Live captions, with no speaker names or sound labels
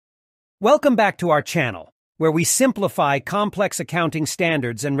Welcome back to our channel, where we simplify complex accounting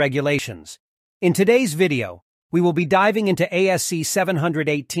standards and regulations. In today's video, we will be diving into ASC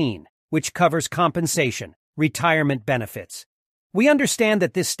 718, which covers compensation, retirement benefits. We understand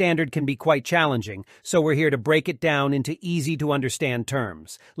that this standard can be quite challenging, so we're here to break it down into easy-to-understand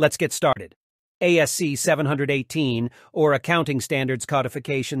terms. Let's get started. ASC 718, or Accounting Standards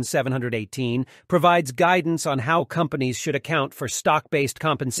Codification 718, provides guidance on how companies should account for stock-based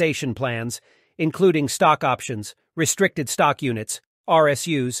compensation plans, including stock options, restricted stock units,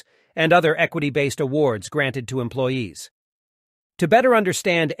 RSUs, and other equity-based awards granted to employees. To better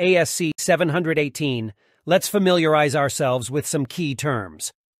understand ASC 718, let's familiarize ourselves with some key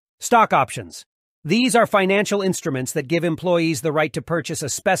terms. Stock options. These are financial instruments that give employees the right to purchase a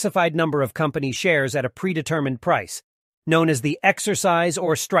specified number of company shares at a predetermined price, known as the exercise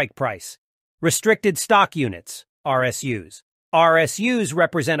or strike price. Restricted stock units, RSUs. RSUs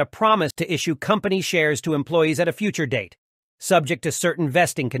represent a promise to issue company shares to employees at a future date, subject to certain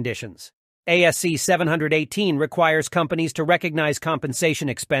vesting conditions. ASC 718 requires companies to recognize compensation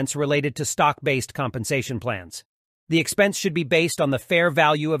expense related to stock-based compensation plans. The expense should be based on the fair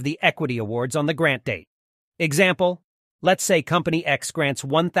value of the equity awards on the grant date. Example, let's say Company X grants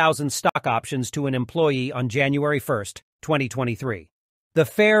 1,000 stock options to an employee on January 1st, 2023. The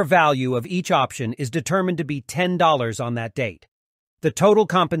fair value of each option is determined to be $10 on that date. The total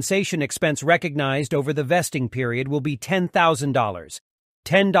compensation expense recognized over the vesting period will be $10,000,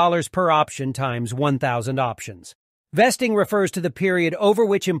 $10 per option times 1,000 options. Vesting refers to the period over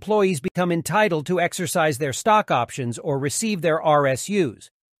which employees become entitled to exercise their stock options or receive their RSUs.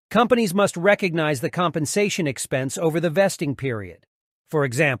 Companies must recognize the compensation expense over the vesting period. For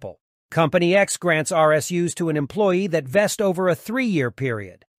example, Company X grants RSUs to an employee that vest over a 3-year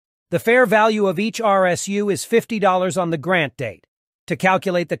period. The fair value of each RSU is $50 on the grant date. To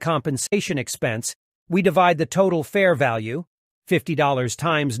calculate the compensation expense, we divide the total fair value, $50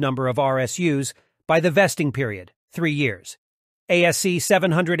 times number of RSUs, by the vesting period, 3 years. ASC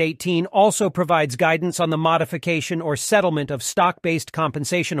 718 also provides guidance on the modification or settlement of stock-based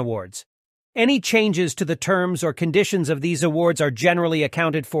compensation awards. Any changes to the terms or conditions of these awards are generally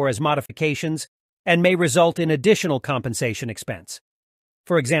accounted for as modifications and may result in additional compensation expense.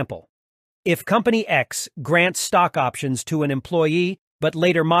 For example, if Company X grants stock options to an employee but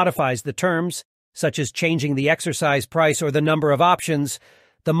later modifies the terms, such as changing the exercise price or the number of options,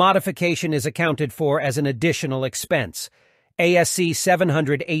 the modification is accounted for as an additional expense. ASC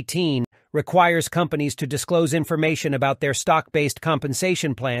 718 requires companies to disclose information about their stock-based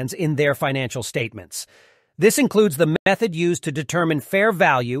compensation plans in their financial statements. This includes the method used to determine fair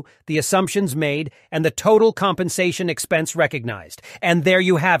value, the assumptions made, and the total compensation expense recognized. And there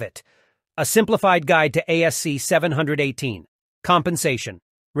you have it, a simplified guide to ASC 718, compensation,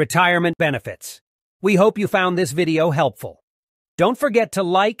 retirement benefits. We hope you found this video helpful. Don't forget to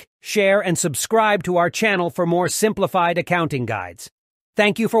like, share, and subscribe to our channel for more simplified accounting guides.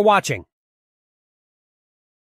 Thank you for watching.